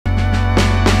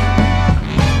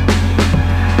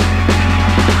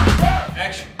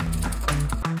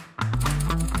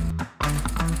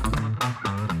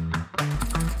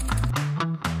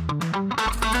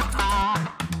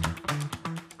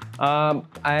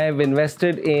I've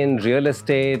invested in real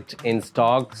estate, in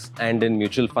stocks, and in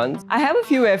mutual funds. I have a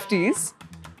few FTs,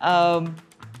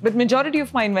 but majority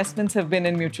of my investments have been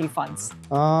in mutual funds.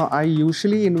 I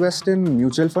usually invest in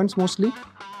mutual funds mostly,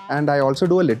 and I also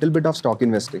do a little bit of stock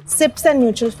investing. SIPs and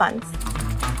mutual funds.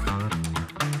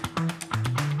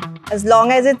 As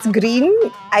long as it's green,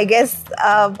 I guess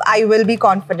I will be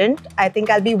confident. I think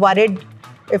I'll be worried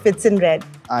if it's in red.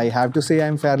 I have to say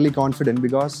I'm fairly confident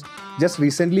because just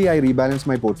recently I rebalanced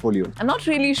my portfolio. I'm not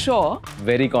really sure.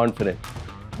 Very confident.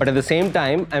 But at the same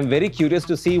time, I'm very curious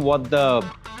to see what the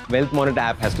Wealth Monitor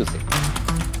app has to say.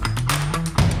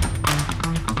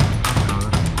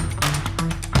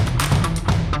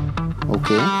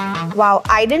 Okay. Wow,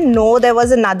 I didn't know there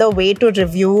was another way to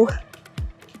review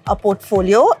a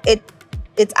portfolio.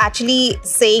 It's actually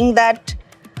saying that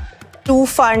 2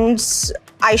 funds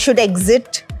I should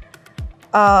exit.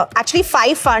 Actually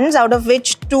 5 funds, out of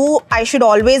which 2 I should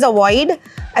always avoid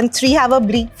and 3 have a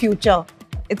bleak future.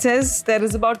 It says there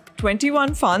is about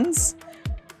 21 funds.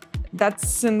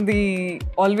 That's in the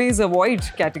always avoid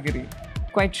category.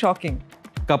 Quite shocking.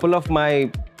 A couple of my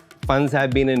funds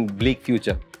have been in bleak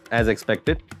future, as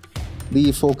expected.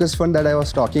 The focus fund that I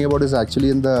was talking about is actually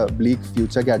in the bleak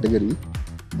future category.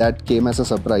 That came as a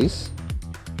surprise.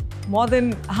 More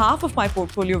than half of my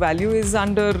portfolio value is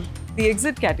under the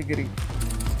exit category.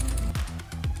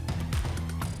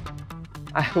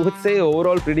 I would say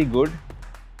overall pretty good.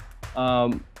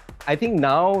 I think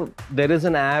now there is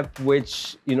an app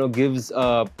which gives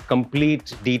a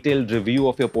complete detailed review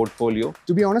of your portfolio.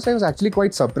 To be honest, I was actually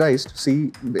quite surprised to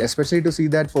see, especially to see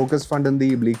that focus fund in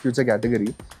the bleak future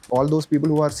category. All those people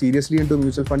who are seriously into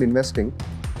mutual fund investing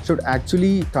should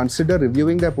actually consider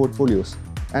reviewing their portfolios.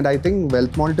 And I think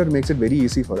Wealth Monitor makes it very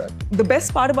easy for that. The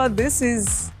best part about this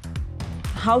is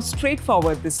how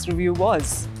straightforward this review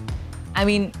was. I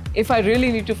mean, if I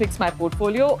really need to fix my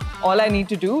portfolio, all I need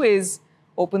to do is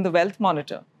open the Wealth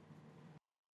Monitor.